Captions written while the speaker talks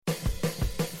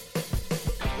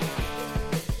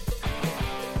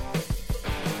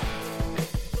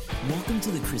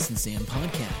to the Chris and Sam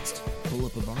podcast. Pull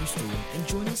up a bar stool and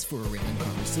join us for a random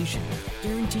conversation,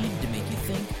 guaranteed to make you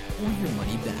think or your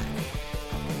money back.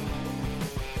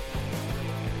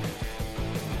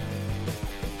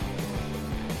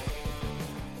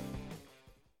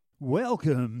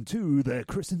 Welcome to the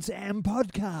Chris and Sam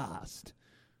podcast.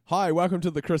 Hi, welcome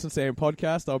to the Chris and Sam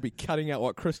podcast. I'll be cutting out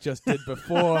what Chris just did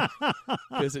before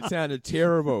because it sounded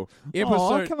terrible.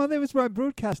 Oh, come on, that was my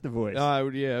broadcaster voice. Oh,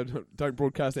 yeah, don't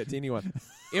broadcast that to anyone.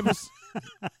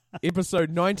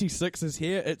 Episode 96 is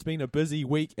here. It's been a busy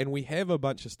week, and we have a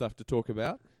bunch of stuff to talk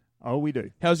about. Oh, we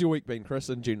do. How's your week been, Chris,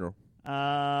 in general?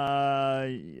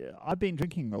 I've been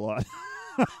drinking a lot.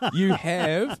 You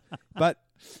have, but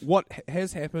what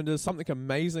has happened is something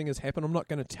amazing has happened. I'm not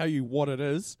going to tell you what it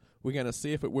is. We're going to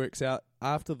see if it works out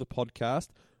after the podcast.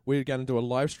 We're going to do a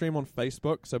live stream on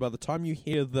Facebook, so by the time you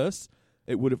hear this,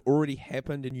 it would have already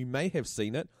happened and you may have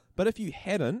seen it. But if you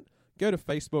hadn't, go to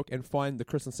Facebook and find the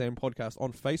Chris and Sam podcast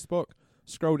on Facebook.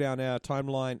 Scroll down our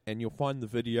timeline and you'll find the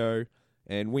video,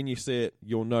 and when you see it,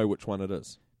 you'll know which one it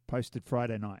is. Posted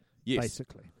Friday night,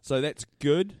 basically. So that's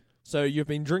good. So you've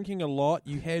been drinking a lot.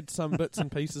 You had some bits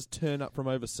and pieces turn up from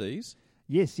overseas.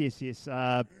 Yes.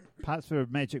 Parts for a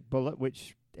Magic Bullet,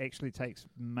 which actually takes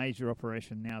major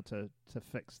operation now to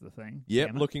fix the thing.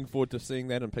 Yep, looking forward to seeing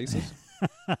that in pieces.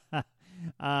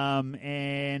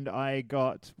 And I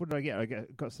got, what did I get? I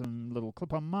got some little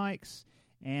clip-on mics,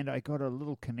 and I got a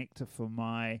little connector for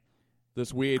my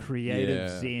this weird Creative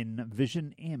Zen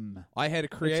Vision M. I had a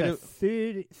Creative... It's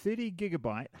a 30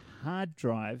 gigabyte hard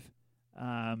drive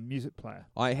music player.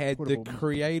 I had portable the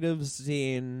Creative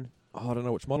Zen... Oh, I don't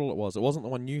know which model it was. It wasn't the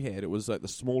one you had. It was like the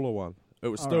smaller one. It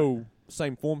was still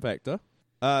same form factor.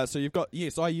 So you've got...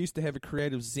 Yes, I used to have a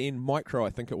Creative Zen Micro, I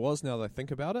think it was, now that I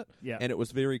think about it. Yeah. And it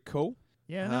was very cool.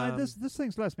 Yeah, no, this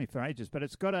thing's lasted me for ages, but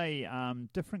it's got a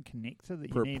different connector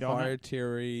that you need on it.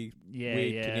 Proprietary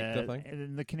weird connector thing. And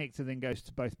then the connector then goes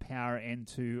to both power and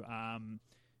to...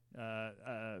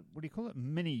 what do you call it?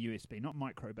 Mini USB, not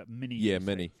micro, but mini. Yeah, USB.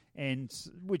 mini. And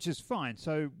which is fine.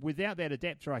 So without that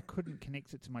adapter, I couldn't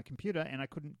connect it to my computer, and I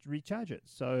couldn't recharge it.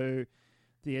 So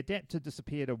the adapter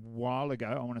disappeared a while ago.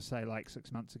 I want to say like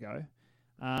 6 months ago.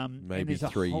 Maybe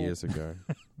 3 years ago.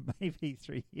 Maybe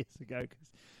 3 years ago,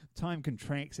 because time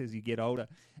contracts as you get older.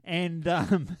 And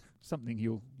something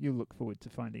you'll look forward to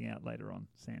finding out later on,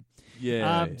 Sam.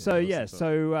 Yeah. I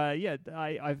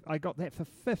got that for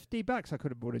 $50. I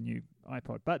could have bought a new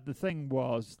iPod, but the thing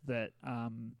was that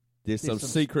there's some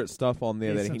secret stuff on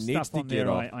there that he needs to get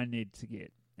off. I need to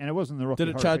get, and it wasn't the Rocky Did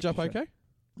it Horror charge Picture up Show. okay?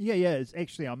 Yeah. It's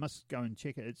actually, I must go and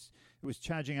check it. It was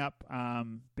charging up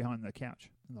behind the couch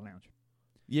in the lounge.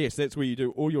 Yes, that's where you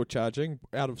do all your charging,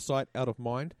 out of sight, out of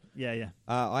mind. Yeah.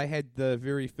 I had the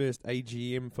very first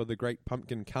AGM for the Great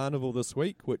Pumpkin Carnival this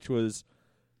week, which was,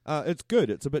 it's good.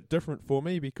 It's a bit different for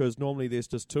me because normally there's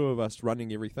just two of us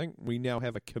running everything. We now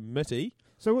have a committee.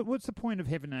 So what's the point of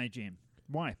having an AGM?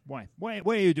 Why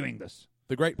are you doing this?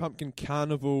 The Great Pumpkin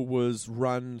Carnival was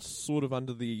run sort of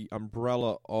under the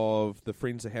umbrella of the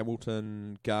Friends of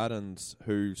Hamilton Gardens,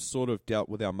 who sort of dealt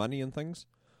with our money and things.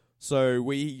 So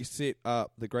we set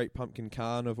up the Great Pumpkin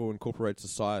Carnival Incorporated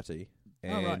Society,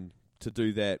 and to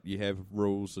do that you have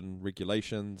rules and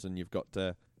regulations, and you've got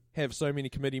to have so many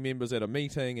committee members at a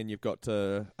meeting, and you've got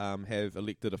to have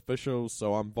elected officials.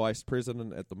 So I'm vice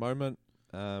president at the moment.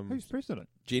 Who's president?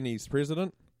 Jenny's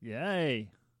president. Yay.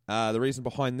 The reason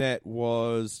behind that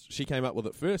was she came up with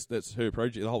it first. That's her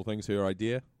project. The whole thing's her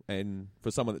idea, and for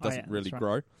someone that doesn't really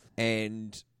grow.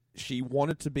 And she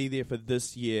wanted to be there for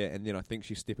this year, and then I think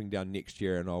she's stepping down next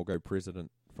year, and I'll go president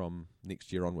from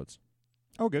next year onwards.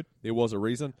 Oh, good. There was a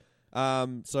reason.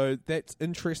 So that's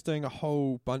interesting. A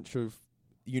whole bunch of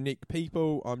unique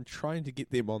people. I'm trying to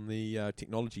get them on the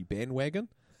technology bandwagon.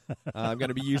 I'm going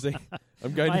to be using...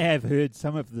 I have heard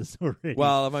some of this already.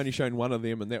 Well, I've only shown one of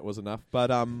them, and that was enough.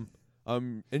 But I'm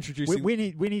introducing...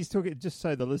 When he's talking, just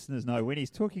so the listeners know, when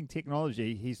he's talking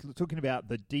technology, he's talking about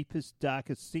the deepest,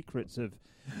 darkest secrets of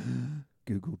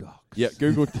Google Docs. Yeah,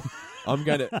 Google. I'm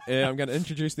going to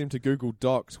introduce them to Google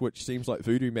Docs, which seems like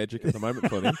voodoo magic at the moment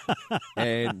for them,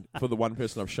 and for the one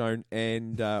person I've shown,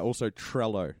 and also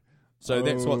Trello. So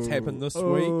that's what's happened this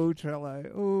week. Oh,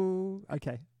 Trello. Oh,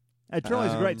 okay.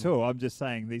 Trello's a great tool. I'm just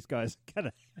saying these guys are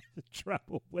going to have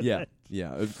trouble with it.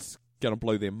 Yeah, it's going to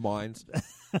blow their minds.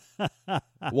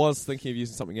 Was thinking of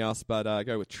using something else, but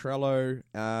go with Trello.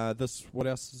 What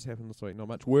else has happened this week? Not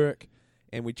much work.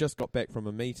 And we just got back from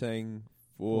a meeting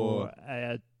for...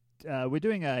 we're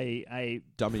doing a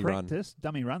dummy run, that's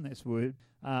the word,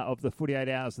 of the 48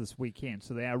 hours this weekend.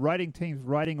 So our writing team's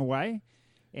writing away.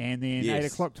 And then Yes.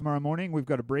 8 o'clock tomorrow morning, we've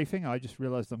got a briefing. I just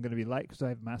realised I'm going to be late because I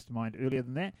have mastermind earlier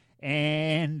than that.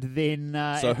 And then...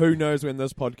 So who knows when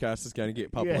this podcast is going to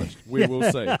get published? We will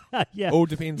see. yeah. All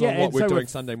depends on what we're doing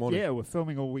Sunday morning. Yeah, we're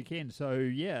filming all weekend. So,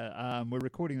 we're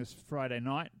recording this Friday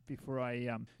night before I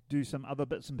do some other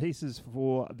bits and pieces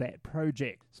for that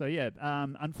project. So,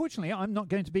 unfortunately, I'm not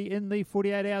going to be in the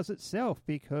 48 hours itself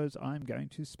because I'm going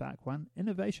to Spark One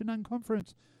Innovation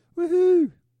Unconference.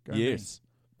 Woohoo! Go Yes,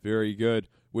 very good.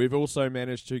 We've also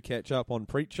managed to catch up on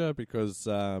Preacher because...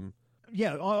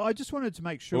 I just wanted to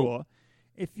make sure,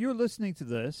 if you're listening to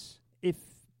this,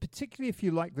 particularly if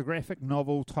you like the graphic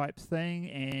novel type thing,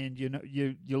 and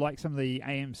you like some of the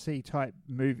AMC type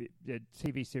movie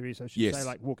TV series, I should say,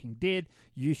 like Walking Dead,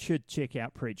 you should check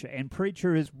out Preacher. And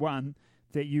Preacher is one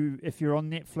that if you're on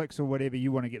Netflix or whatever,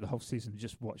 you want to get the whole season,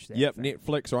 just watch that. Yep, thing.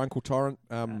 Netflix or Uncle Torrent.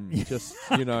 Just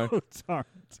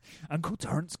Uncle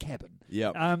Torrent's Cabin.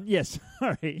 Yep. Yes,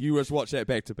 sorry. You just watch that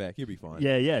back to back. You'll be fine.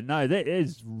 Yeah. No, that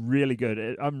is really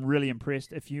good. I'm really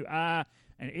impressed. If you are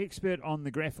an expert on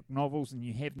the graphic novels and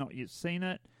you have not yet seen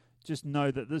it, just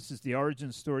know that this is the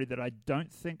origin story that I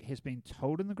don't think has been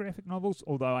told in the graphic novels,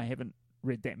 although I haven't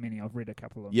read that many. I've read a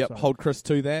couple of them. Yep, so. hold Chris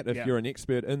to that. If you're an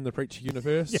expert in the Preacher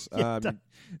universe, don't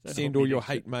send hold all me your next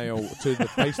hate mail to the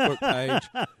Facebook page.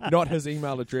 Not his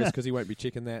email address because he won't be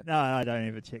checking that. No, I don't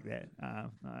ever check that.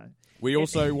 No. We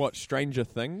also watched Stranger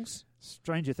Things.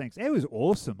 Stranger Things. That was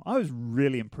awesome. I was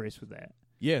really impressed with that.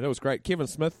 Yeah, that was great. Kevin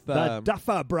Smith. The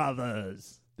Duffer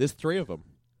Brothers. There's 3 of them.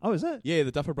 Oh, is it? Yeah,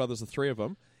 the Duffer Brothers are 3 of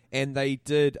them. And they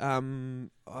did, Kevin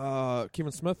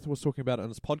Smith was talking about it on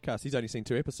his podcast. He's only seen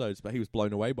 2 episodes, but he was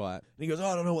blown away by it. And he goes,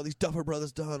 I don't know what these Duffer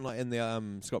Brothers done. Like, and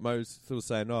the Scott Mose was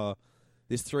saying,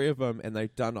 there's 3 of them, and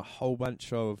they've done a whole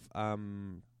bunch of,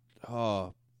 one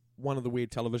of the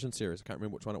weird television series. I can't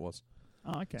remember which one it was.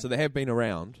 Oh, okay. So they have been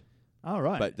around. Oh,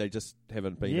 right. But they just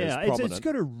haven't been as Yeah, prominent. it's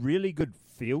got a really good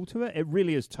feel to it. It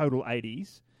really is total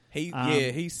 80s.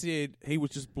 He said he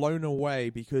was just blown away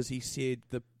because he said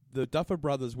the Duffer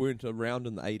Brothers weren't around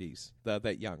in the 80s. They're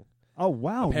that young. Oh,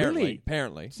 wow, really?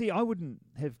 Apparently. See, I wouldn't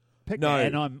have picked No. that,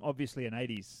 and I'm obviously an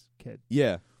 80s kid.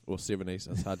 Yeah. Or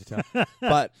 70s. It's hard to tell.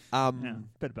 But, Yeah,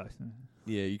 bit of both.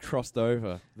 yeah, you crossed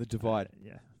over the divide.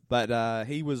 Yeah. But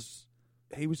he was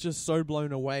just so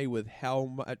blown away with how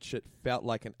much it felt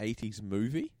like an 80s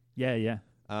movie. Yeah.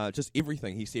 Just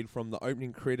everything. He said from the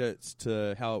opening credits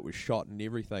to how it was shot and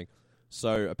everything.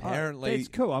 So apparently... that's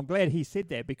cool. I'm glad he said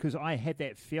that because I had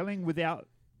that feeling without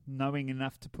knowing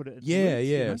enough to put it into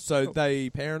Yeah. words, So Cool. they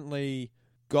apparently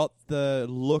got the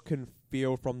look and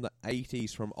feel from the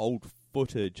 80s from old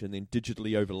footage and then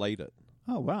digitally overlaid it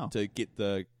Oh, wow. to get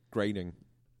the grading.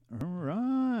 All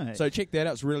right. So check that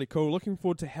out. It's really cool. Looking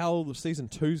forward to how the season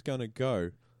 2's going to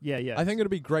go. Yeah. I think it'll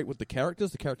be great with the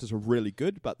characters. The characters are really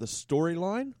good, but the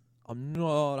storyline, I'm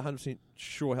not 100%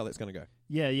 sure how that's going to go.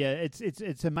 Yeah.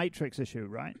 It's a Matrix issue,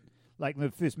 right? Like the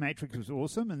first Matrix was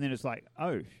awesome, and then it's like,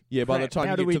 oh, Yeah, by the crap, time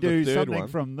how you do get we to the do third something one.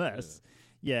 from this?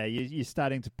 Yeah, you're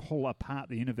starting to pull apart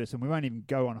the universe, and we won't even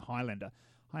go on Highlander.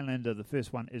 Highlander, the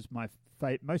first one, is my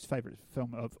most favourite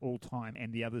film of all time,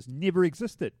 and the others never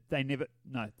existed. They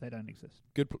don't exist.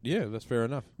 Good. Yeah, that's fair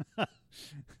enough.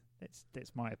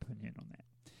 That's my opinion on that.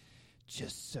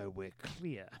 Just so we're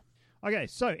clear. Okay,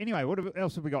 so anyway, what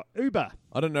else have we got? Uber.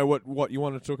 I don't know what you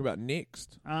want to talk about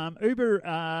next. Uber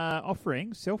are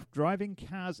offering self-driving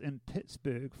cars in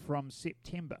Pittsburgh from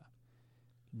September.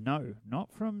 No,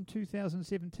 not from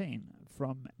 2017,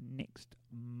 from next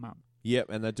month. Yep,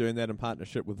 and they're doing that in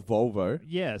partnership with Volvo.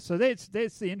 Yeah, so that's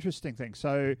the interesting thing.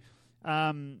 So,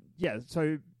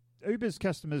 so Uber's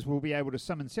customers will be able to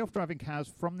summon self-driving cars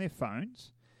from their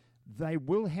phones. They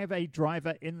will have a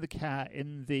driver in the car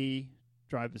in the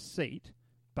driver's seat,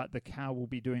 but the car will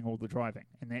be doing all the driving,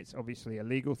 and that's obviously a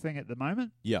legal thing at the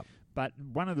moment. Yeah. But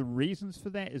one of the reasons for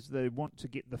that is they want to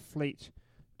get the fleet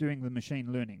doing the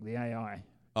machine learning, the AI.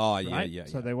 Oh, right? yeah.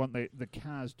 So they want the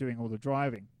cars doing all the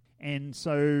driving. And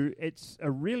so it's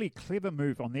a really clever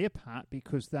move on their part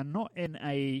because they're not in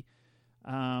a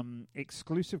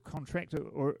exclusive contract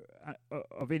or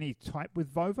of any type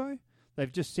with Volvo.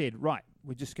 They've just said, right,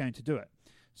 we're just going to do it.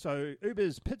 So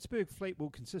Uber's Pittsburgh fleet will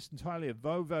consist entirely of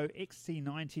Volvo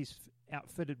XC90s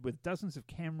outfitted with dozens of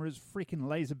cameras, freaking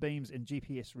laser beams, and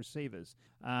GPS receivers.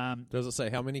 Does it say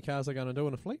how many cars they're going to do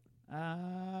in a fleet?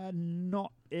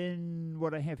 Not in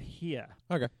what I have here.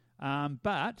 Okay.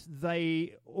 But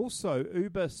they also,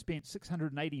 Uber spent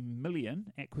 $680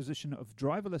 million acquisition of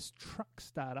driverless truck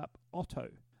startup Otto.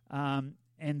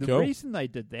 And the reason they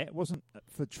did that wasn't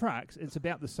for trucks, it's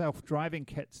about the self-driving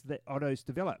kits that Otto's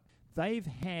developed.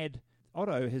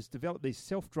 Otto has developed these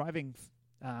self-driving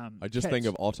I just think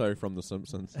of Otto from The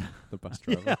Simpsons, the bus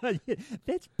driver. Yeah,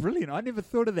 that's brilliant. I never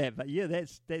thought of that, but yeah,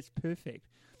 that's perfect.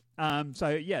 So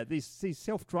yeah, these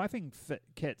self-driving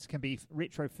kits can be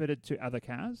retrofitted to other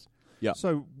cars. Yeah.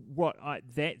 So what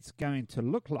that's going to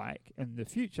look like in the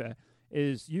future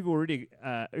is you've already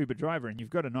Uber driver and you've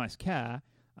got a nice car,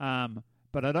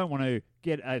 but I don't want to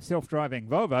get a self-driving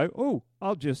Volvo. Oh,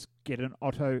 I'll just get an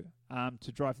Otto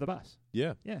to drive the bus.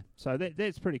 Yeah. Yeah. So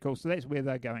that's pretty cool. So that's where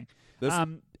they're going. This-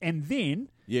 And then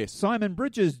Yes. Simon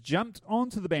Bridges jumped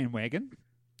onto the bandwagon.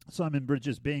 Simon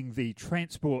Bridges being the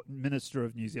Transport Minister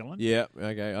of New Zealand. Yeah,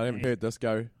 okay. I haven't heard this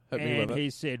go. Hit me And with it. he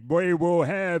said, we will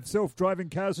have self-driving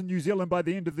cars in New Zealand by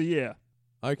the end of the year.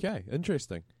 Okay,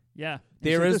 interesting. Yeah.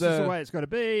 There is this is a- the way it's got to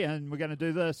be, and we're going to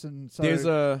do this. And so There's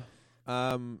a,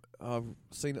 I've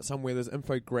seen it somewhere. There's an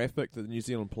infographic that the New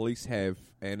Zealand Police have,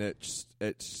 and it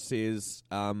says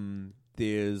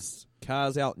there's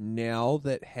cars out now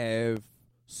that have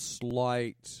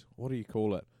slight, what do you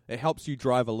call it? It helps you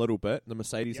drive a little bit. The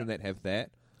Mercedes and that have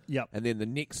that. Yep. And then the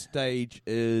next stage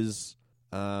is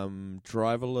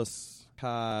driverless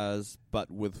cars, but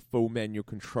with full manual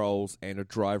controls and a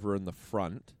driver in the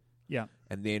front. Yeah.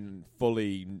 And then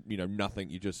fully, nothing.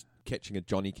 You're just catching a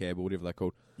Johnny cab or whatever they're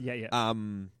called. Yeah, yeah.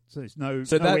 So there's no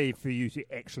that- way for you to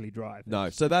actually drive. No,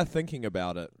 so they're thinking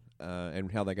about it and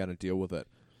how they're going to deal with it.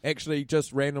 Actually,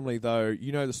 just randomly though,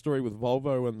 you know the story with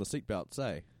Volvo and the seatbelts,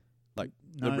 eh? Like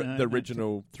the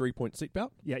original 3-point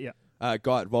seatbelt? Yeah, yeah.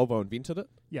 Guy at Volvo invented it.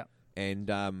 Yeah. And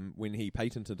when he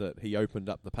patented it, he opened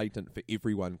up the patent for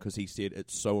everyone because he said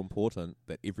it's so important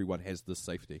that everyone has this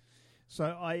safety. So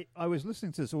I was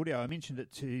listening to this audio. I mentioned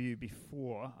it to you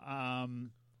before.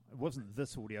 It wasn't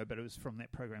this audio, but it was from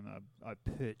that program I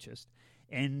purchased.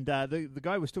 And the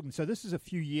guy was talking. So this is a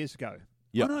few years ago.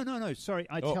 Yep. Oh, no. Sorry,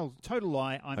 I tell total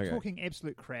lie. I'm talking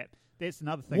absolute crap. That's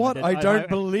another thing. What? I don't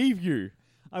believe you.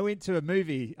 I went to a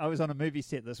movie. I was on a movie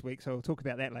set this week, so we'll talk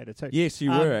about that later too. Yes,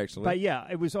 you were actually. But yeah,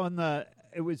 it was on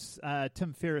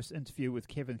Tim Ferriss interview with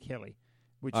Kevin Kelly,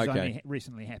 which has only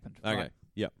recently happened. Okay. Right?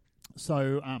 Yep.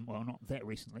 So, well, not that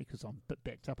recently because I'm a bit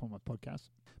backed up on my podcast.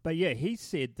 But yeah, he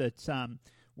said that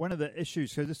one of the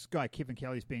issues. So this guy Kevin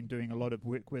Kelly's been doing a lot of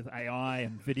work with AI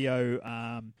and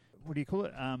video. What do you call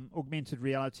it? Augmented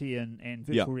reality and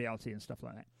virtual reality and stuff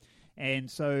like that.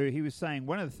 And so he was saying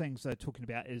one of the things they're talking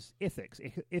about is ethics.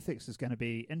 Ethics is going to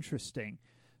be interesting.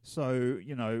 So,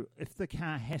 if the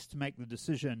car has to make the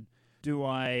decision, do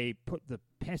I put the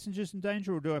passengers in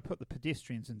danger or do I put the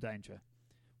pedestrians in danger?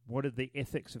 What are the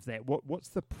ethics of that? What's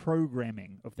the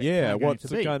programming of that car going what's to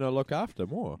be? it going to look after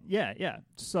more? Yeah.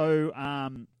 So,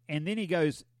 and then he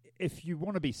goes, if you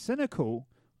want to be cynical,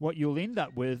 what you'll end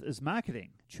up with is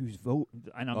marketing. Choose Volvo.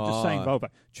 And I'm just saying Volvo.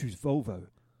 Choose Volvo.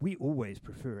 We always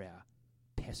prefer our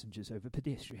passengers over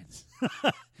pedestrians.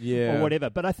 Yeah. Or whatever.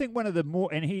 But I think one of the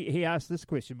more, and he asked this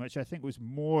question, which I think was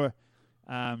more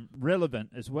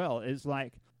relevant as well, is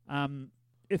like,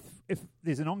 if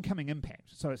there's an oncoming impact,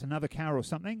 so it's another car or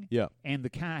something, and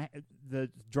the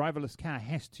driverless car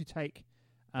has to take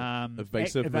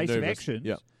evasive actions,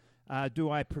 do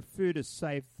I prefer to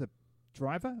save the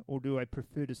driver or do I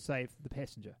prefer to save the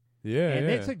passenger? Yeah, and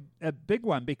that's a big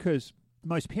one because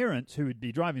most parents who would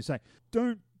be driving say,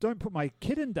 don't put my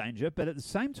kid in danger, but at the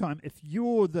same time, if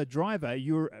you're the driver,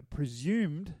 you're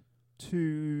presumed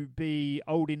to be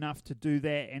old enough to do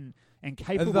that and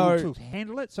capable to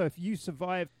handle it. So if you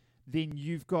survive, then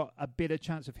you've got a better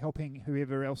chance of helping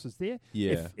whoever else is there.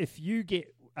 Yeah. If you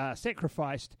get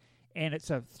sacrificed and it's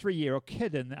a 3-year-old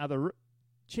kid in the other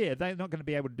chair, they're not going to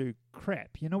be able to do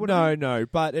crap. You know what I mean? No,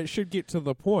 but it should get to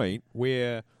the point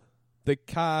where the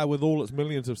car with all its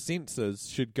millions of sensors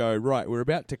should go, right, we're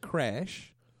about to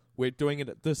crash. We're doing it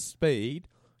at this speed.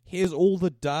 Here's all the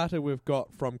data we've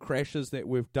got from crashes that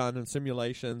we've done in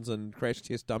simulations and crash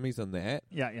test dummies and that.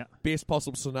 Yeah. Best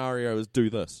possible scenario is do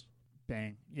this.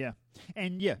 Bang. Yeah.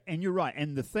 And you're right.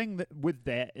 And the thing with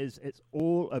that is it's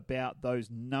all about those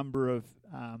number of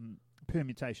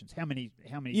permutations, how many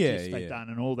tests they've done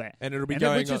and all that. And it'll be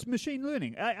going which is machine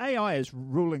learning. AI is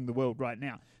ruling the world right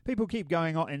now. People keep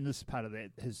going on, and this is part of that.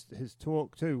 His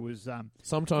talk too was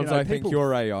sometimes I think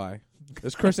you're AI.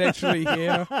 Is Chris actually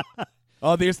here?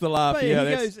 Oh, there's the laugh. But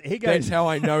yeah, he goes, that's how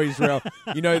I know he's real.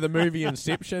 You know the movie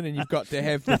Inception, and you've got to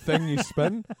have the thing you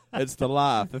spin? It's the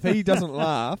laugh. If he doesn't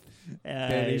laugh,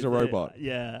 then he's a robot.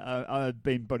 Yeah, I've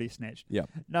been body snatched. Yeah.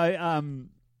 No,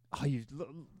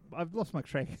 I've lost my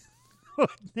track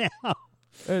now.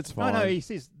 It's fine. No, he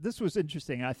says, this was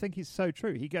interesting. I think he's so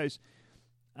true. He goes,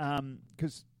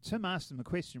 because Tim asked him a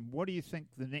question, what do you think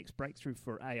the next breakthrough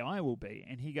for AI will be?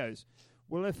 And he goes,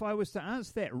 well, if I was to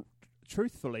ask that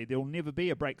truthfully, there will never be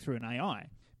a breakthrough in AI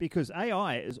because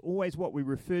AI is always what we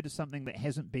refer to something that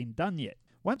hasn't been done yet.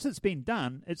 Once it's been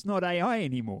done, it's not AI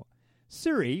anymore.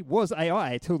 Siri was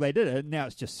AI till they did it, now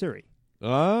it's just Siri.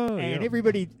 Oh, And yeah.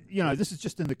 everybody, this is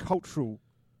just in the cultural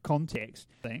context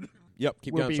thing. Yep,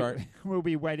 keep going, sorry. We'll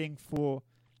be waiting for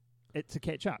it to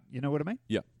catch up. You know what I mean?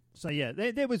 Yep. So, yeah,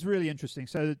 that was really interesting.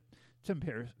 So, Tim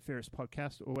Ferriss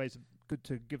podcast, always good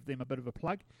to give them a bit of a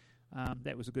plug.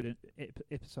 That was a good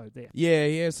episode there. Yeah,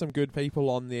 he has some good people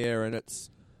on there, and it's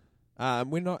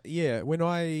when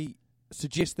I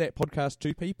suggest that podcast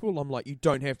to people, I'm like, you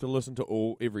don't have to listen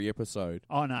to every episode.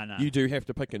 Oh, no. You do have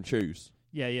to pick and choose.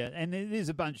 Yeah, and there's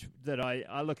a bunch that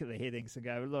I look at the headings and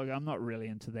go, look, I'm not really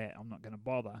into that. I'm not going to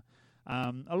bother.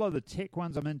 A lot of the tech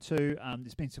ones I'm into.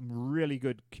 There's been some really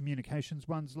good communications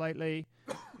ones lately,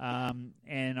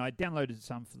 and I downloaded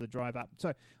some for the drive up.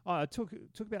 So I talk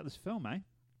about this film, eh?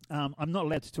 I'm not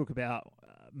allowed to talk about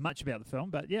much about the film,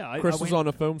 but yeah, Chris was on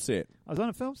a film set. I was on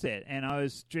a film set, and I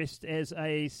was dressed as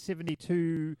a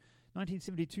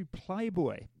 1972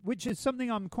 Playboy, which is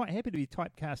something I'm quite happy to be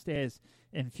typecast as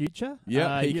in future.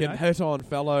 Yeah, he can hit on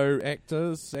fellow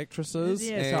actors, actresses.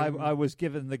 Yes, I was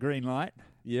given the green light.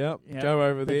 Yep, go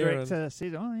over the there. The director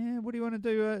said, "Oh yeah, what do you want to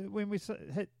do when we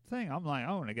hit thing?" I'm like,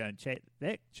 "I want to go and chat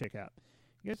that chick up."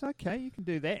 He goes, "Okay, you can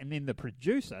do that." And then the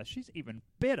producer, she's even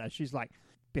better. She's like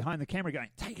behind the camera going,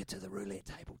 "Take it to the roulette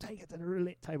table, take it to the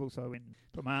roulette table." So I went,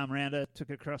 put my arm around her, took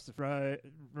her across the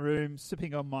room,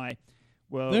 sipping on my,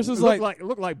 this is it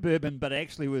looked like bourbon, but it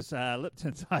actually was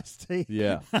Lipton's iced tea.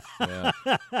 Yeah.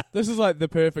 This is like the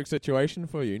perfect situation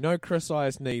for you. No Chris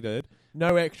eyes needed,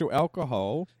 no actual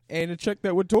alcohol, and a chick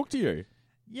that would talk to you.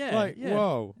 Yeah,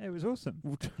 whoa. It was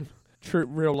awesome. True,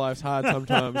 real life's hard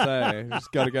sometimes, eh?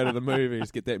 Just got to go to the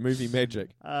movies, get that movie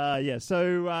magic.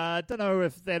 So I don't know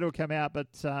if that'll come out, but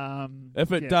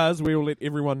if it does, we will let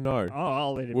everyone know. Oh,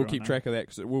 I'll let everyone We'll keep know. track of that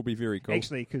because it will be very cool.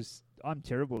 Actually, because I'm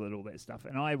terrible at all that stuff,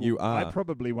 and I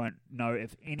probably won't know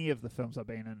if any of the films I've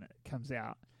been in comes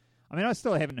out. I mean, I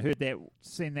still haven't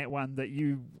seen that one that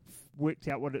you worked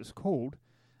out what it's called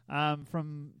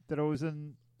from that I was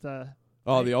in the.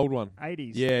 The old one.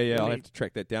 80s. Yeah, I'll have to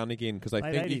track that down again because I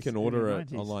think 80s, you can order it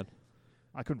 90s. online.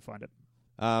 I couldn't find it.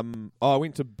 I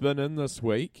went to Bin In this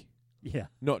week. Yeah.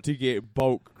 Not to get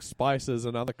bulk spices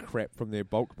and other crap from their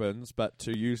bulk bins, but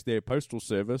to use their postal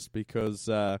service because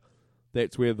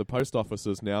that's where the post office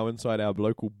is now, inside our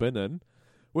local Bin In,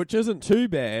 which isn't too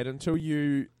bad until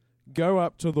you go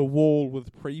up to the wall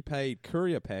with prepaid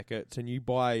courier packets and you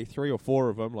buy 3 or 4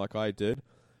 of them like I did.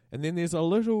 And then there's a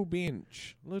little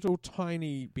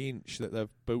tiny bench that they've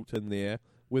built in there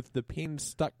with the pen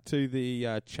stuck to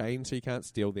the chain so you can't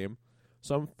steal them.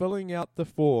 So I'm filling out the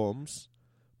forms,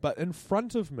 but in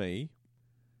front of me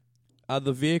are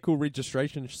the vehicle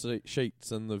registration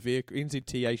sheets and the vehicle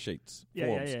NZTA sheets.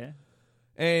 Forms. Yeah.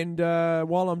 And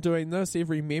while I'm doing this,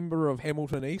 every member of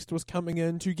Hamilton East was coming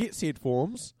in to get said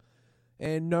forms,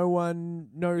 and no one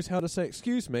knows how to say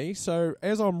excuse me. So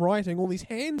as I'm writing, all these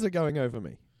hands are going over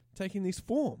me, taking these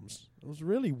forms. It was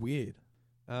really weird.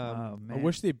 Man. I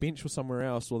wish their bench was somewhere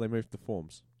else or they moved the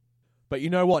forms. But you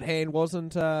know what hand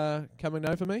wasn't coming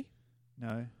over me?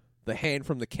 No. The hand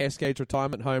from the Cascades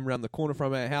retirement home around the corner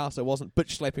from our house. It wasn't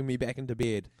bitch slapping me back into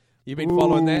bed. You been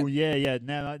following that? Yeah.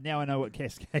 Now I know what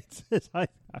Cascades is. I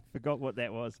forgot what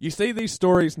that was. You see these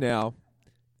stories now,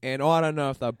 and I don't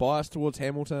know if they're biased towards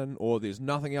Hamilton or there's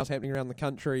nothing else happening around the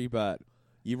country, but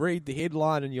you read the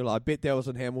headline and you're like, I bet that was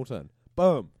in Hamilton.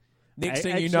 Boom. Next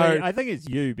thing you know... I think it's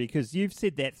you, because you've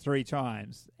said that 3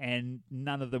 times, and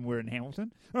none of them were in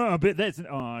Hamilton. Oh, but that's...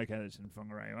 okay, that's in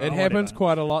Whangarei. It happens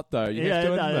quite a lot, though. You have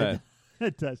to admit.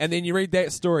 It does. And then you read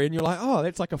that story, and you're like, oh,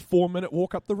 that's like a 4-minute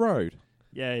walk up the road.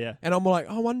 Yeah. And I'm like,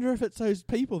 I wonder if it's those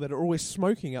people that are always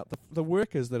smoking out the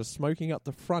workers that are smoking out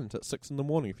the front at 6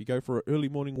 a.m. if you go for an early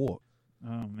morning walk.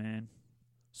 Oh, man.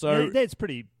 So that's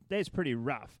pretty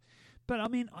rough. But, I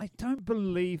mean, I don't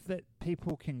believe that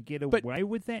people can get away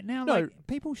with that now. No. Like,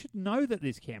 people should know that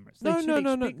there's cameras. No.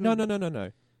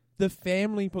 No. The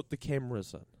family put the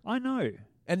cameras in. I know.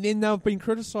 And then they've been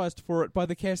criticised for it by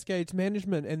the Cascades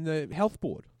management and the health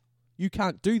board. You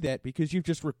can't do that because you've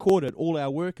just recorded all our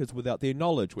workers without their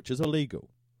knowledge, which is illegal.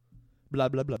 Blah,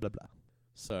 blah, blah, blah, blah.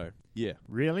 So, yeah.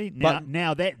 Really?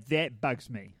 Now that bugs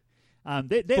me.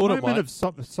 That moment of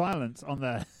silence on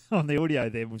the audio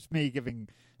there was me giving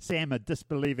Sam a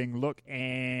disbelieving look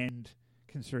and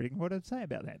considering what I'd say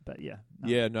about that. But yeah. No.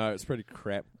 Yeah, no, it's pretty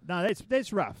crap. No,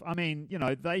 that's rough. I mean,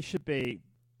 they should be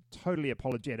totally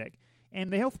apologetic.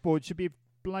 And the health board should be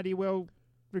bloody well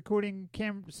recording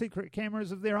secret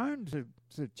cameras of their own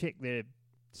to check their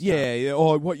stuff. Yeah,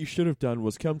 or what you should have done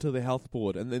was come to the health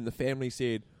board, and then the family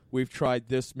said, we've tried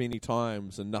this many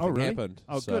times and nothing happened.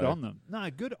 Oh, So- good on them. No,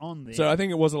 good on them. So I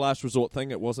think it was a last resort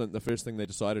thing. It wasn't the first thing they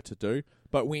decided to do.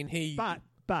 But when he... But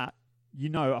you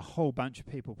know, a whole bunch of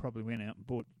people probably went out and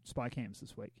bought spy cams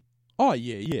this week. Oh,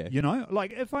 yeah. You know,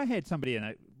 like if I had somebody in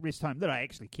a rest home that I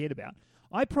actually cared about,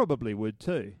 I probably would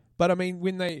too. But I mean,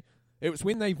 it was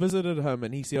when they visited him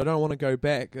and he said, I don't want to go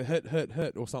back,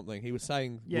 hit, or something. He was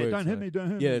saying Yeah, words don't hit like- me,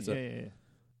 don't hit Yeah, me. Yeah.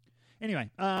 Anyway,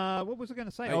 what was I going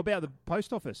to say? Hey. Oh, about the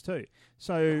post office too.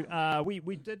 So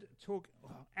we did talk.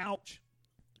 Ouch!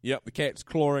 Yep, the cat's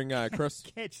clawing Chris.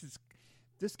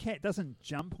 This cat doesn't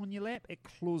jump on your lap; it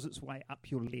claws its way up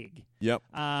your leg. Yep.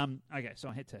 Okay, so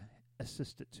I had to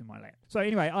assist it to my lap. So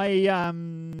anyway, I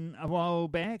a while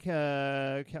back,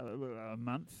 a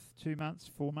month, 2 months,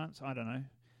 4 months, I don't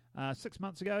know, 6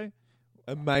 months ago.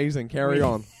 Amazing. Carry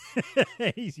on.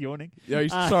 He's yawning. Yeah,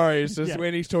 sorry. It's just yeah.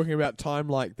 when he's talking about time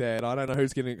like that, I don't know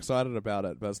who's getting excited about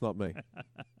it, but it's not me.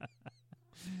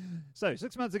 So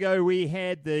 6 months ago, we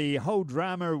had the whole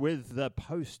drama with the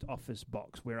post office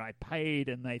box where I paid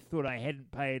and they thought I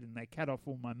hadn't paid and they cut off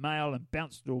all my mail and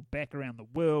bounced it all back around the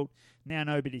world. Now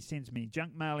nobody sends me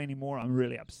junk mail anymore. I'm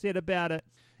really upset about it.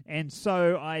 And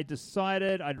so I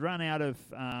decided I'd run out of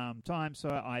time, so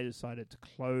I decided to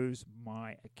close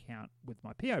my account with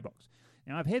my P.O. box.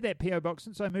 Now, I've had that P.O. box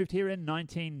since I moved here in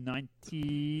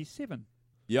 1997.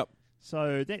 Yep.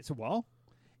 So that's a while.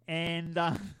 And...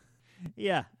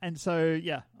 yeah, and so,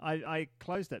 I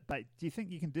closed it. But do you think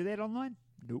you can do that online?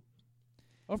 Nope.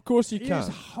 Of course you There's can't.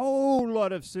 a whole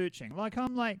lot of searching. Like,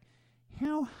 I'm like,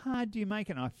 how hard do you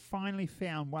make it? And I finally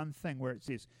found one thing where it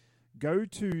says, go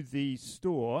to the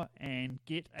store and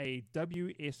get a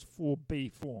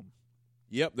WS4B form.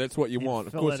 Yep, that's what you and want.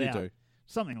 Of fill course it you out. do.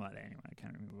 Something like that, anyway. I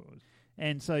can't remember what it was.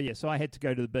 And so, so I had to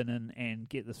go to the bin and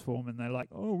get this form. And they're like,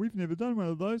 oh, we've never done one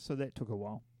of those. So that took a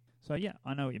while. So, yeah,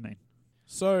 I know what you mean.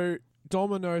 So,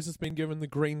 Domino's has been given the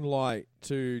green light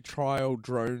to trial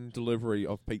drone delivery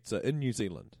of pizza in New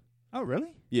Zealand. Oh,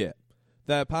 really? Yeah.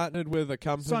 They're partnered with a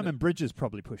company... Simon Bridges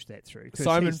probably pushed that through.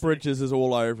 Simon Bridges is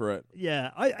all over it.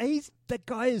 Yeah, that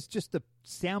guy is just a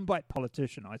soundbite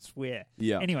politician, I swear.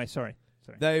 Yeah. Anyway, sorry.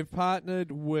 They've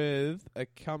partnered with a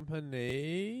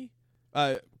company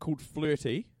called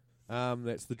Flirty.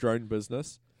 That's the drone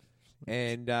business.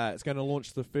 And it's going to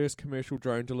launch the first commercial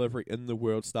drone delivery in the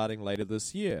world starting later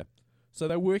this year. So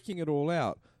they're working it all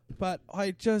out. But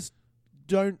I just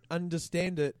don't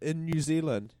understand it in New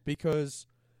Zealand because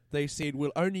they said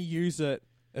we'll only use it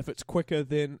if it's quicker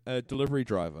than a delivery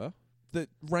driver. The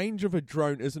range of a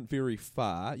drone isn't very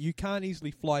far. You can't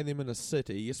easily fly them in a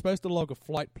city. You're supposed to log a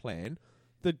flight plan.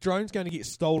 The drone's going to get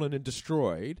stolen and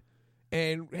destroyed.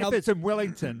 And if it's in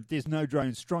Wellington, there's no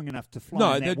drone strong enough to fly.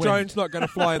 No, in that the wind. drone's not going to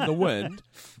fly in the wind.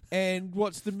 And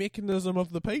what's the mechanism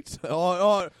of the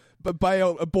pizza? But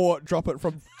bail, abort, drop it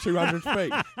from 200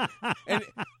 feet. And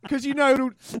because it'll,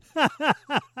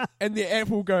 and the app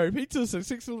will go, pizza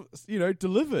successful,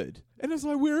 delivered. And it's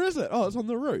like, where is it? Oh, it's on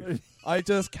the roof. I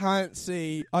just can't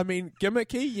see. I mean,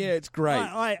 gimmicky, yeah, it's great.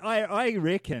 I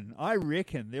reckon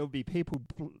there'll be people,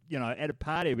 at a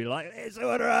party be like, let's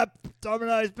order up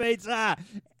Domino's pizza.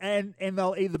 And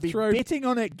they'll either be betting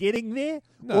on it getting there,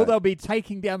 or they'll be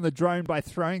taking down the drone by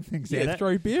throwing things at it.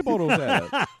 Throw beer bottles at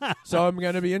it. So I'm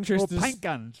going to be interested. Or paint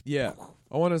guns. Yeah.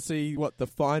 I want to see what the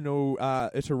final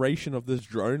iteration of this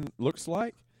drone looks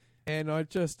like. And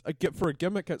for a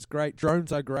gimmick, it's great.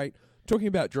 Drones are great. Talking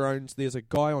about drones, there's a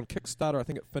guy on Kickstarter, I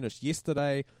think it finished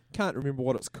yesterday. Can't remember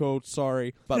what it's called,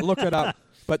 sorry. But look it up.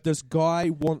 But this guy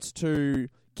wants to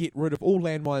get rid of all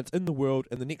landmines in the world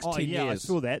in the next 10 years. I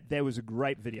saw that. That was a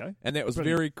great video. And that was a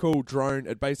very cool drone.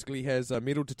 It basically has a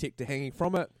metal detector hanging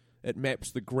from it. It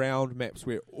maps the ground, maps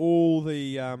where all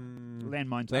the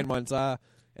landmines are.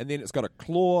 And then it's got a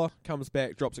claw, comes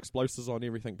back, drops explosives on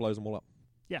everything, blows them all up.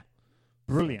 Yeah.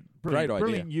 Brilliant. Great idea.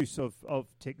 Brilliant use of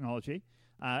technology.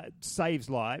 Saves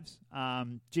lives.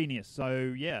 Genius.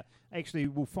 So, yeah. Actually,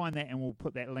 we'll find that and we'll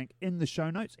put that link in the show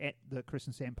notes at the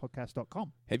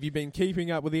chrisandsandpodcast.com. Have you been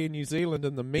keeping up with Air New Zealand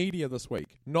in the media this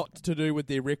week? Not to do with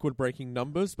their record-breaking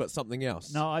numbers, but something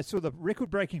else. No, I saw the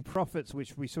record-breaking profits,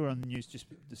 which we saw on the news just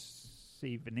this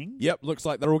evening. Yep, looks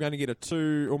like they're all going to get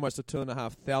almost a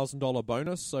 $2,500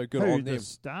 bonus, so good on them. The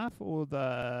staff or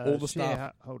the all the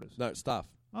staff shareholders? No, staff.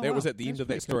 Oh, that was at the end of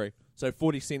that story. Cool. So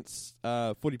 40 cents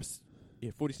on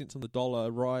the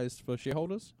dollar rise for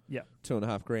shareholders. Yeah.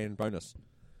 $2,500 bonus.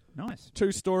 Nice.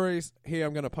 2 stories. Here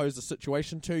I'm going to pose a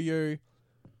situation to you.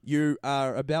 You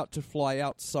are about to fly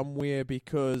out somewhere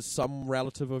because some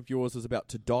relative of yours is about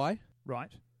to die.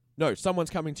 Right. No,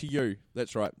 someone's coming to you.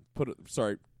 That's right.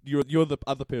 You're the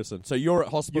other person. So you're at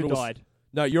hospital. You died.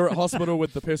 No, you're at hospital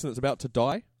with the person that's about to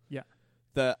die.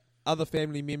 the other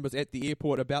family members at the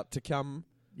airport about to come.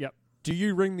 Yep. Do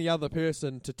you ring the other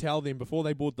person to tell them before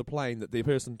they board the plane that their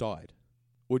person died?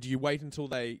 Or do you wait until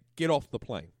they get off the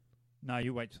plane? No,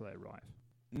 you wait till they arrive.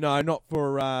 No, not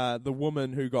for the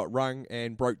woman who got rung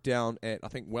and broke down at, I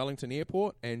think, Wellington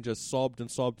Airport and just sobbed and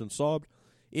sobbed and sobbed.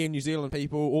 Air New Zealand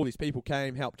people, all these people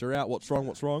came, helped her out. What's wrong?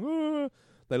 What's wrong?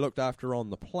 They looked after her on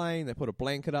the plane. They put a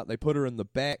blanket up. They put her in the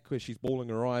back where she's bawling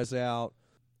her eyes out.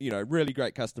 You know, really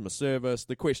great customer service.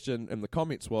 The question in the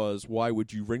comments was, why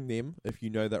would you ring them if you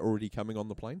know they're already coming on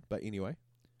the plane? But anyway.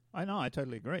 I know, I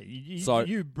totally agree.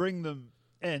 You bring them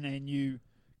in and you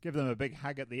give them a big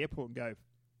hug at the airport and go,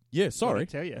 yeah, sorry.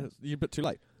 Tell you. You're a bit too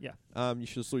late. Yeah. You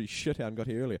should have saw your shit out and got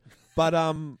here earlier. But,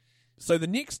 so the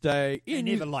next day... They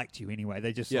never liked you anyway.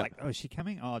 They just like, oh, is she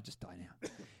coming? Oh, I'll just die now.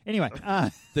 Anyway.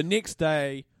 The next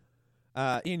day,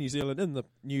 Air New Zealand in the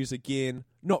news again.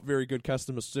 Not very good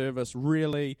customer service,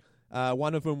 really.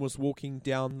 One of them was walking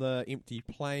down the empty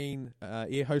plane,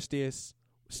 air hostess,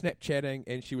 Snapchatting,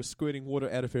 and she was squirting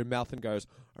water out of her mouth and goes,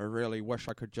 I really wish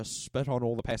I could just spit on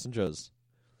all the passengers.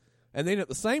 And then at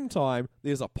the same time,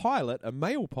 there's a pilot, a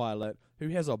male pilot, who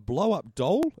has a blow-up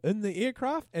doll in the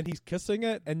aircraft, and he's kissing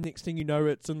it, and next thing you know,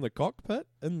 it's in the cockpit,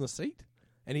 in the seat,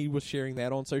 and he was sharing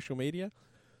that on social media.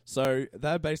 So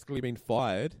they've basically been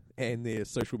fired, and their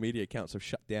social media accounts have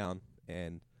shut down,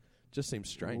 and just seems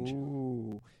strange.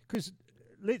 Because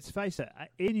let's face it,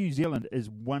 Air New Zealand is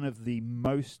one of the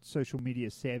most social media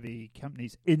savvy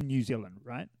companies in New Zealand,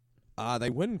 right?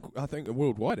 They win, I think,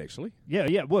 worldwide, actually.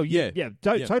 Yeah. Well,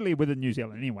 totally within New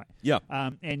Zealand anyway. Yeah.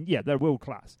 And they're world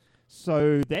class.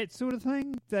 So that sort of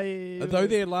thing, Although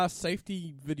their last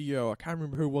safety video, I can't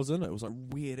remember who was in it. It was like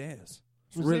weird ass.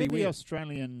 Was really that weird. The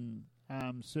Australian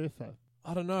surfer?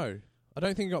 I don't know. I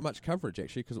don't think it got much coverage,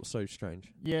 actually, because it was so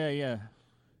strange. Yeah.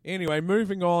 Anyway,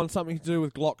 moving on, something to do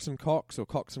with glocks and cocks, or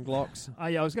cocks and glocks.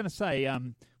 I was going to say,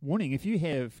 warning, if you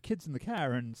have kids in the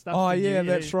car and stuff. Oh, yeah,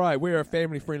 that's right. We're a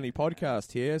family-friendly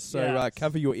podcast here, so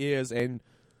cover your ears and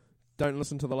don't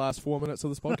listen to the last 4 minutes of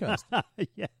this podcast.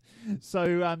 Yeah.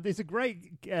 So there's a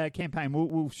great campaign.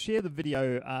 We'll share the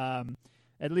video,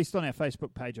 at least on our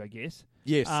Facebook page, I guess.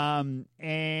 Yes.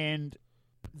 And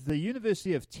the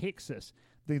University of Texas,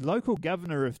 the local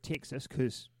governor of Texas,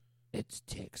 because it's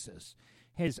Texas,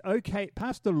 has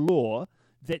passed a law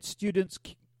that students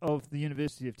of the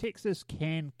University of Texas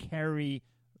can carry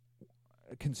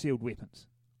concealed weapons.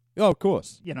 Oh, of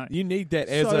course. You know, you need that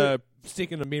as a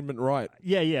Second Amendment right.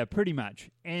 Yeah, pretty much.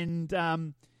 And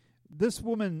this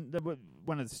woman,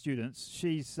 one of the students,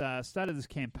 she's started this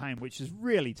campaign, which has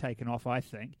really taken off, I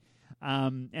think.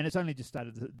 And it's only just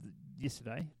started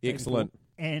yesterday. Excellent.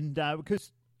 And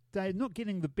because they're not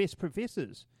getting the best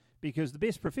professors, because the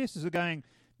best professors are going,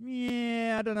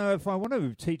 yeah, I don't know if I want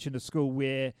to teach in a school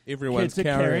where everyone's kids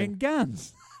are carrying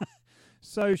guns.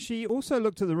 So she also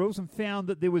looked at the rules and found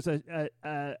that there was a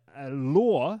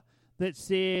law that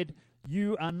said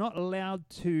you are not allowed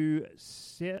to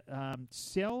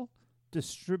sell,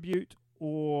 distribute,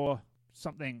 or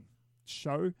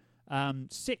show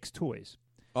sex toys.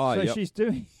 Oh, so yep. She's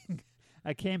doing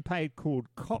a campaign called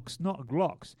Cocks Not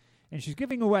Glocks, and she's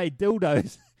giving away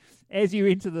dildos as you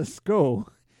enter the school.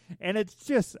 And it's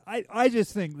just, I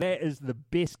just think that is the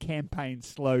best campaign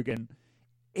slogan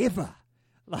ever.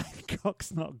 Like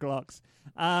Cocks Not Glocks.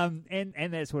 And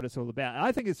that's what it's all about.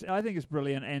 I think it's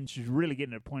brilliant, and she's really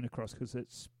getting her point across because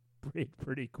it's spread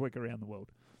pretty quick around the world.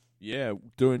 Yeah,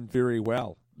 doing very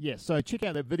well. Yeah, so check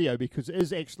out that video because it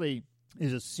is actually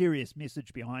a serious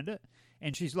message behind it.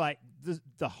 And she's like,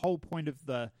 the whole point of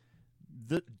the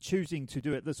choosing to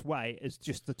do it this way is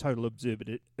just the total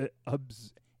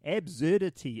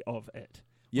absurdity of it.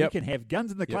 Yep. We can have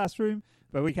guns in the classroom,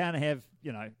 but we can't have,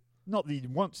 not that you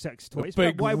want sex toys.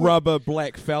 Big but rubber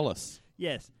black phallus.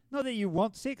 Yes. Not that you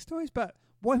want sex toys, but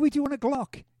why would you want a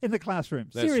Glock in the classroom?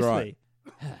 That's Seriously.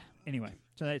 Right. Anyway,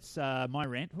 so that's my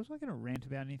rant. Was I going to rant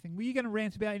about anything? Were you going to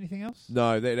rant about anything else?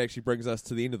 No, that actually brings us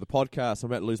to the end of the podcast.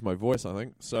 I'm about to lose my voice, I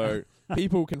think. So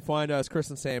people can find us, Chris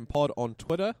and Sam Pod, on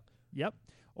Twitter. Yep.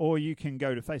 Or you can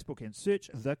go to Facebook and search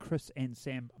The Chris and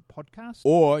Sam Podcast.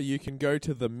 Or you can go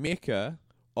to the mecca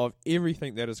of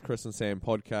everything that is Chris and Sam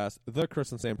Podcast,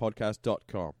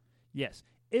 thechrisandsampodcast.com. Yes.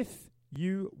 If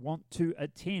you want to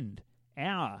attend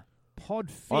our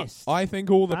Podfest I think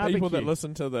all the barbecue. people that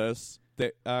listen to this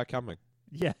that are coming.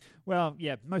 Yeah. Well,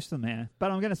 yeah, most of them are.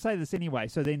 But I'm going to say this anyway,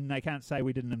 so then they can't say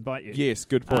we didn't invite you. Yes,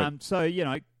 good point. So,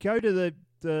 go to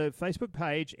the Facebook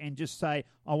page and just say,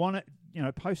 I want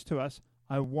to, post to us,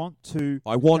 I want in.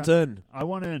 I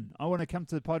want to come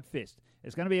to the Podfest.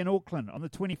 It's going to be in Auckland on the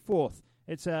 24th.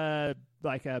 It's a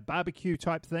like a barbecue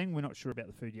type thing. We're not sure about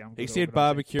the food yet. He said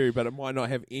barbecue, but it might not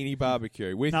have any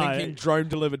barbecue. We're thinking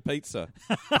drone-delivered pizza.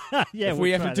 Yeah, if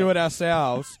we have to do it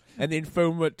ourselves and then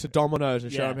film it to Domino's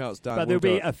and show them how it's done. But there'll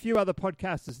be a few other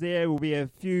podcasters there. Will be a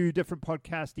few different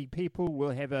podcasty people.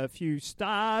 We'll have a few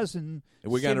stars and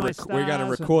we're going to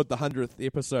record the 100th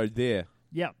episode there.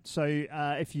 Yeah. So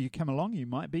if you come along, you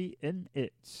might be in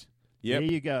it. Yep.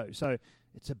 There you go. So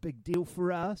it's a big deal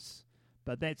for us.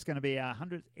 But that's going to be our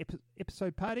 100th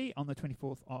episode party on the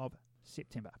 24th of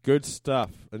September. Good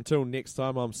stuff. Until next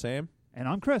time, I'm Sam. And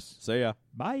I'm Chris. See ya.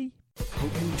 Bye.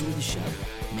 Hope you enjoy the show.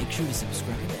 Make sure to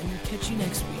subscribe and we'll catch you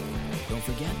next week. Don't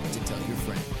forget to tell your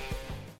friend.